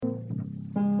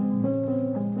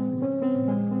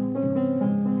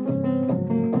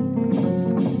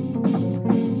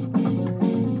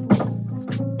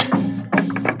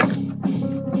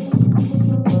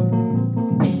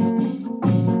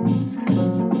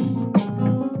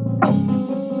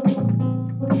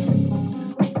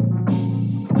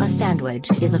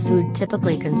sandwich is a food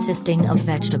typically consisting of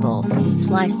vegetables,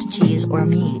 sliced cheese or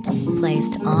meat,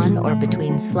 placed on or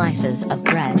between slices of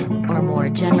bread, or more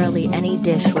generally any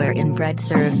dish wherein bread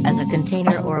serves as a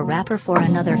container or wrapper for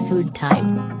another food type.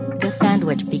 The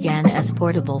sandwich began as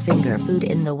portable finger food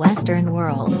in the Western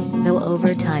world, though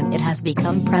over time it has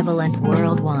become prevalent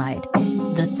worldwide.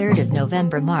 The 3rd of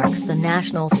November marks the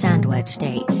National Sandwich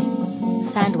Day.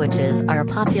 Sandwiches are a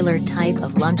popular type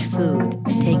of lunch food,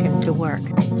 taken to work,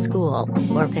 school,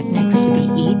 or picnics to be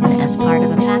eaten as part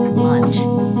of a packed lunch.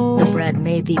 The bread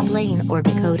may be plain or be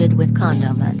coated with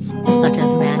condiments, such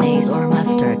as mayonnaise or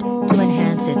mustard, to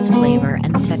enhance its flavor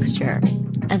and texture.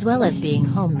 As well as being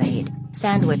homemade,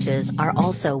 sandwiches are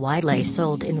also widely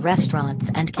sold in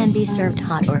restaurants and can be served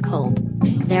hot or cold.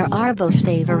 There are both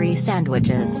savory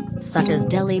sandwiches, such as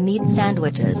deli meat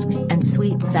sandwiches, and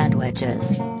sweet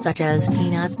sandwiches, such as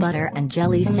peanut butter and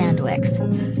jelly sandwiches.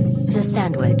 The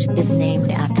sandwich is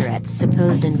named after its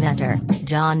supposed inventor,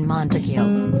 John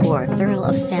Montague, 4th Earl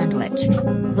of Sandwich.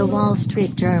 The Wall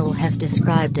Street Journal has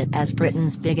described it as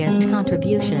Britain's biggest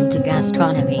contribution to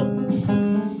gastronomy.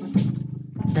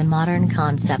 The modern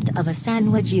concept of a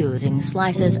sandwich using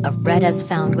slices of bread as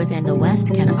found within the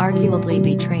West can arguably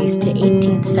be traced to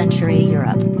 18th century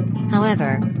Europe.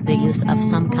 However, the use of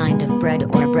some kind of bread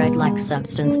or bread-like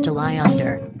substance to lie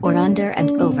under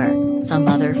and over, some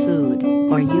other food,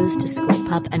 or used to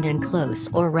scoop up and enclose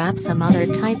or wrap some other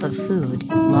type of food,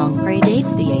 long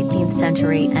predates the 18th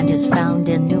century and is found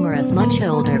in numerous much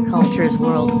older cultures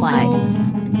worldwide.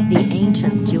 The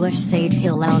ancient Jewish sage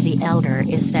Hillel the Elder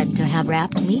is said to have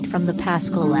wrapped meat from the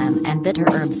Paschal lamb and bitter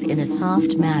herbs in a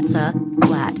soft matzah,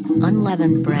 flat,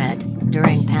 unleavened bread,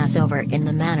 during Passover in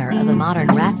the manner of a modern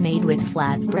wrap made with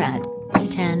flat bread.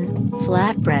 10.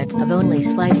 Flatbreads of only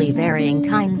slightly varying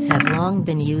kinds have long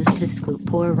been used to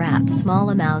scoop or wrap small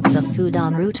amounts of food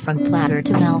en route from platter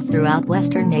to mouth throughout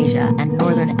Western Asia and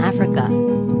Northern Africa.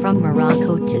 From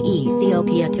Morocco to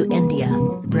Ethiopia to India,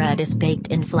 bread is baked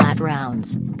in flat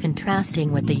rounds,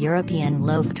 contrasting with the European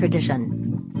loaf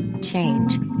tradition.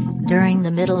 Change. During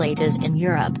the Middle Ages in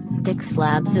Europe, thick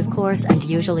slabs of coarse and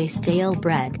usually stale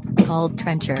bread, called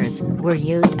trenchers, were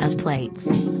used as plates.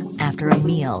 After a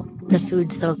meal, the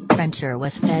food-soaked trencher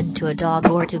was fed to a dog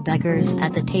or to beggars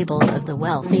at the tables of the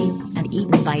wealthy, and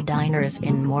eaten by diners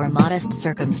in more modest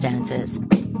circumstances.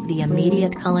 The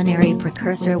immediate culinary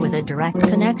precursor with a direct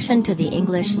connection to the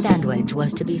English sandwich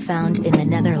was to be found in the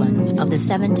Netherlands of the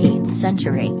 17th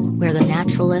century, where the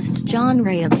naturalist John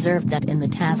Ray observed that in the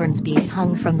taverns beef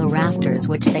hung from the rafters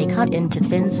which they cut into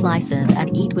thin slices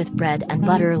and eat with bread and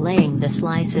butter, laying the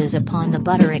slices upon the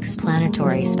butter.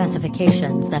 Explanatory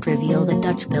specifications that reveal the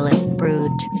Dutch billet,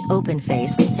 broodje,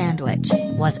 open-faced sandwich,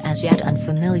 was as yet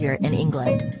unfamiliar in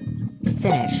England.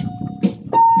 Finish.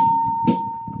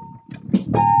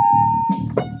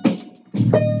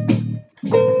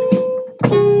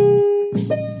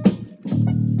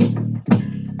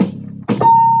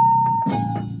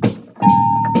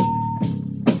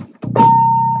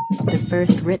 The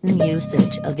first written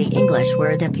usage of the English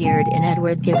word appeared in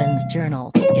Edward Gibbon's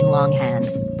journal, in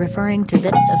longhand, referring to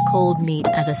bits of cold meat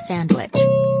as a sandwich.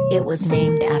 It was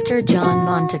named after John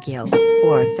Montague,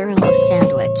 4th Earl of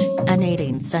Sandwich, an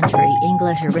 18th century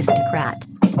English aristocrat.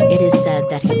 It is said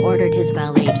that he ordered his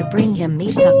valet to bring him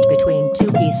meat tucked between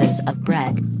two pieces of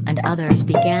bread, and others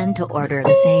began to order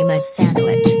the same as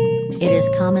sandwich. It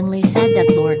is commonly said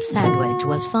that Lord Sandwich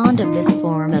was fond of this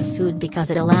form of food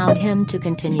because it allowed him to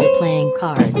continue playing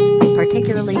cards,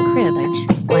 particularly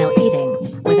cribbage, while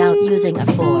eating, without using a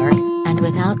fork, and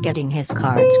without getting his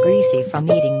cards greasy from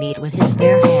eating meat with his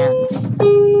bare hands.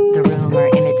 The rumor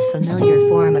in its familiar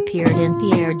form appeared in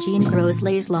Pierre-Jean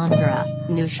Grosley's Londres,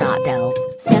 Neuchâtel,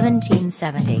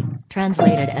 1770,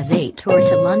 translated as A Tour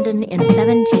to London in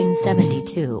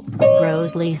 1772.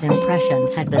 Grosley's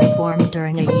impressions had been formed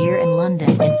during a year in London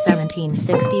in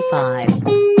 1765.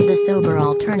 The sober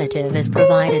alternative is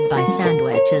provided by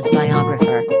Sandwich's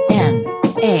biographer,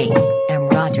 N.A.M.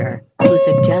 Roger, who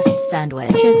suggests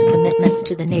Sandwich's commitments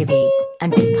to the Navy,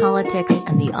 and to politics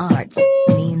and the arts,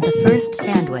 mean the first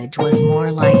sandwich was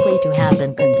more likely to have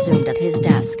been consumed at his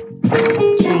desk.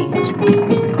 Change.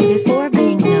 Before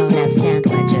being known as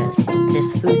sandwiches,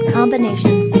 this food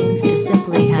combination seems to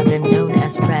simply have been known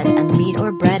as bread and meat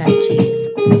or bread and cheese.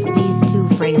 These two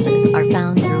phrases are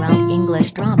found throughout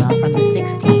English drama from the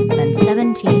 16th and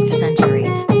 17th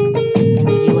centuries. In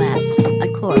the U.S.,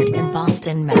 a court in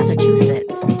Boston,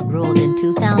 Massachusetts, ruled in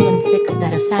 2006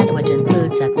 that a sandwich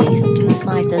includes at least 2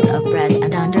 slices of bread,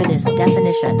 and under this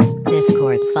definition, this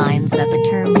court finds that the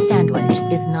term sandwich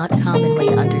is not commonly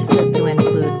understood to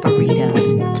include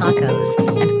burritos, tacos,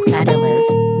 and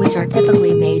quesadillas, which are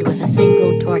typically made with a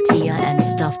single tortilla and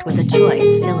stuffed with a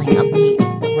choice filling of meat,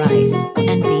 rice,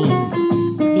 and beans.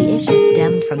 The issue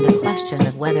stemmed from the question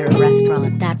of whether a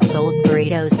restaurant that sold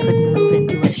burritos could move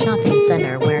into a shopping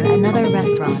center where another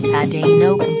restaurant had a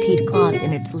no-compete clause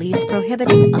in its lease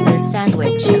prohibiting other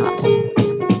sandwich shops.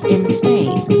 In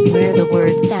Spain, where the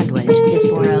word sandwich is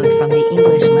borrowed from the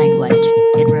English language,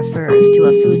 it refers to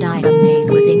a food item made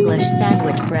with English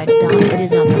sandwich bread. It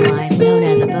is otherwise known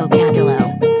as a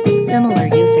bocadillo. Similar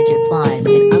usage applies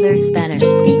in other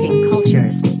Spanish-speaking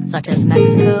cultures, such as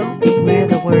Mexico, where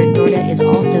the word torta is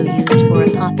also used for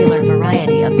a popular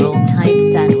variety of roll-type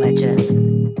sandwiches.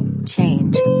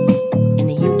 Change. In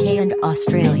the UK and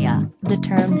Australia, the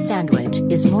term sandwich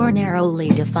is more narrowly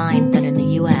defined than in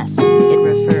the US. It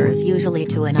refers usually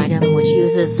to an item which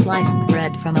uses sliced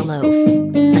bread from a loaf.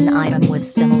 An item with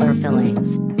similar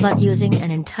fillings, but using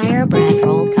an entire bread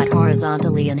roll cut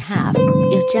horizontally in half,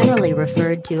 is generally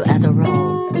referred to as a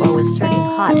roll, or with certain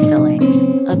hot fillings,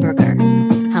 a burger.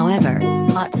 However,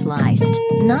 hot sliced,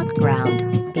 not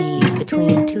ground, beef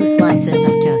between two slices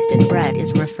of toasted bread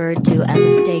is referred to as a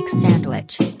steak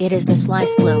sandwich. It is the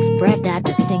sliced loaf bread that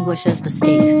distinguishes the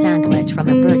steak sandwich from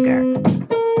a burger.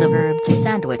 The verb to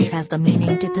sandwich has the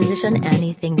meaning to position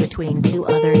anything between two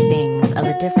other things of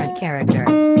a different character,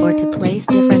 or to place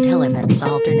different elements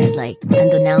alternately,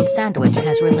 and the noun sandwich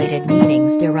has related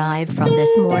meanings derived from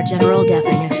this more general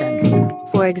definition.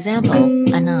 For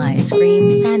example, an ice cream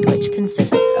sandwich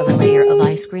consists of a layer of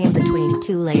ice cream between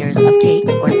two layers of cake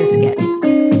or biscuit.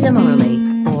 Similarly,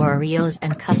 Oreos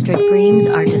and custard creams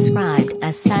are described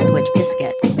as sandwich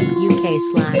biscuits,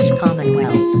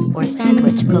 UK/Commonwealth, or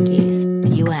sandwich cookies,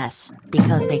 US,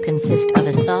 because they consist of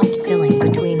a soft filling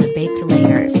between the baked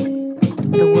layers.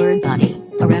 The word butty,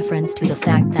 a reference to the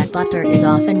fact that butter is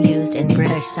often used in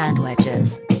British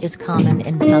sandwiches, is common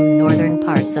in some northern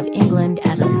parts of England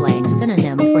as a slang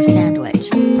synonym for sandwich,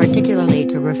 particularly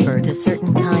to refer to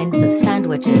certain kinds of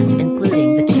sandwiches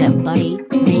including the chip butty,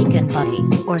 bacon butty,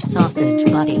 or sausage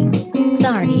butty.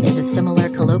 Sarnie is a similar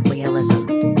colloquialism.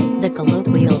 The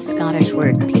colloquial Scottish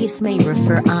word piece may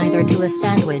refer either to a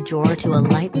sandwich or to a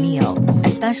light meal,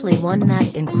 especially one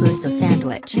that includes a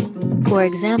sandwich. For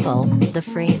example, the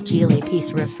phrase "Geely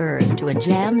piece" refers to a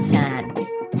jam san.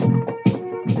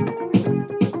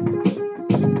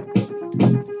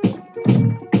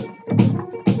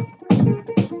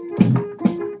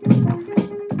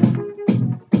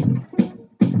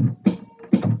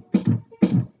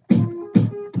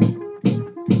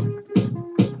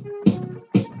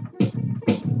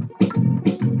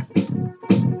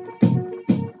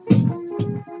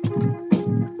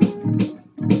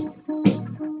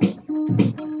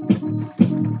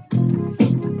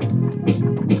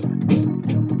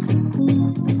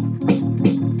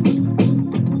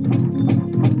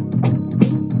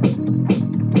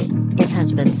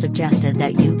 Suggested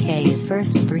that UK's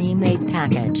first pre-made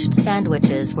packaged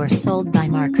sandwiches were sold by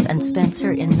Marks and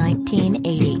Spencer in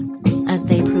 1980. As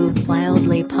they proved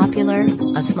wildly popular,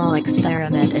 a small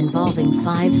experiment involving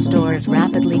 5 stores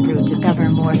rapidly grew to cover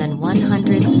more than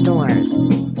 100 stores.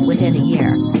 Within a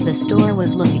year, the store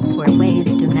was looking for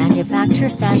ways to manufacture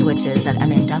sandwiches at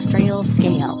an industrial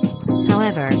scale.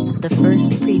 However, the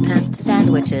first pre-packed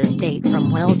sandwiches date from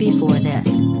well before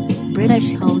this.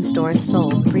 British home stores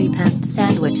sold pre-packed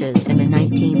sandwiches in the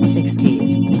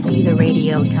 1960s. See the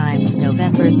Radio Times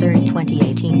November 3,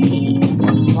 2018 p.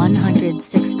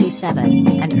 167,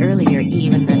 and earlier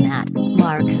even than that,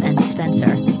 Marks and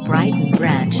Spencer, Brighton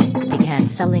branch, began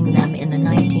selling them in the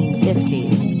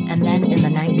 1950s, and then in the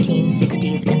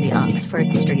 1960s in the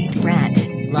Oxford Street branch,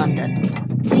 London.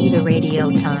 See the Radio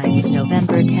Times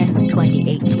November 10,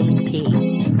 2018 p.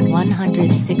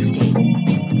 160.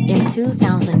 In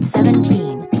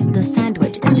 2017, the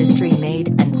sandwich industry made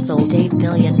and sold £8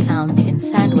 billion in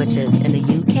sandwiches in the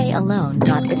UK alone.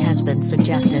 It has been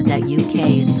suggested that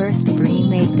UK's first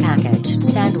pre-made packaged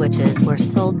sandwiches were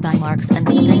sold by Marks and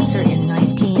Spencer in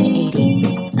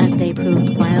 1980. As they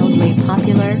proved wildly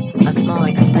popular, a small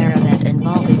experiment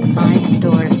involving 5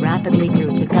 stores rapidly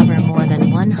grew to cover more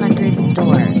than 100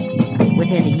 stores.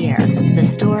 Within a year, the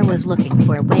store was looking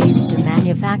for ways to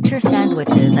manufacture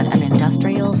sandwiches at an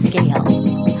industrial scale.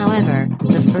 However,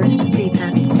 the first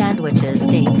pre-packed sandwiches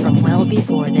date from well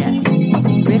before this.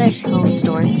 British home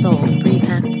stores sold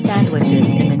pre-packed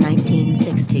sandwiches in the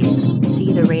 1960s.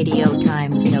 See the Radio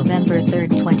Times November 3,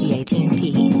 2018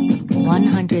 p.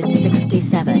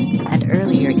 167, and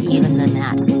earlier even than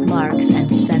that, Marks and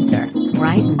Spencer,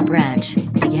 Brighton branch,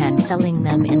 began selling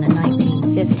them in the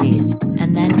 1950s,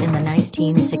 and then in the 1960s.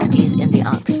 1960s in the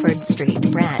Oxford Street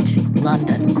branch,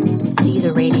 London. See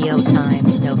the Radio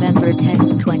Times November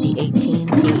 10, 2018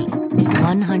 p.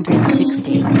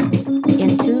 160.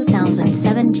 In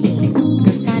 2017,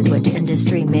 the sandwich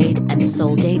industry made and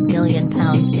sold £8 billion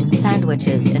in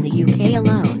sandwiches in the UK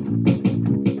alone.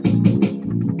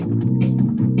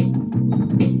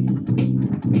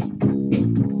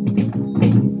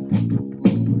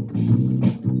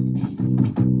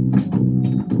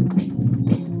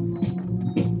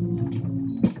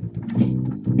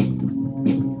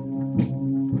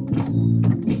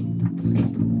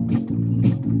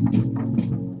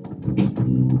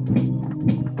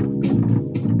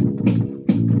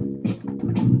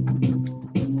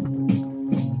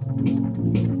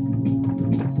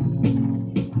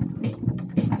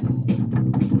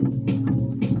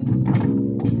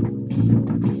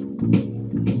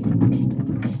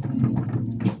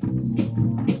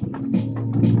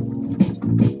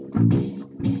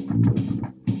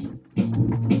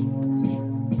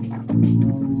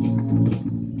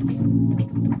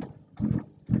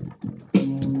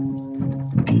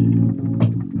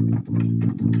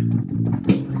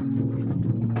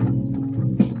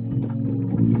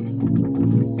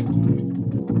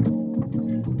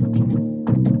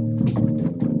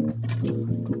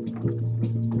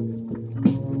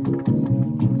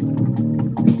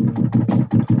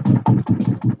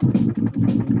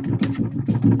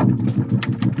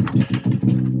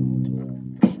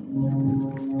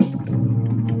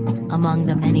 Among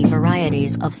the many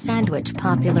varieties of sandwich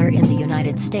popular in the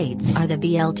United States are the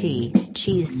BLT,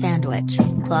 cheese sandwich,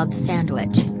 club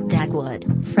sandwich,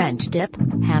 Dagwood, French dip,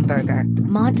 hamburger,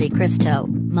 Monte Cristo,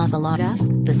 muffalata,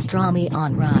 pastrami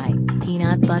on rye,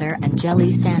 peanut butter and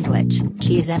jelly sandwich,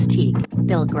 cheese estique,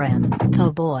 pilgrim,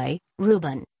 po' boy,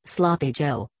 Reuben, sloppy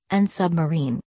joe, and submarine.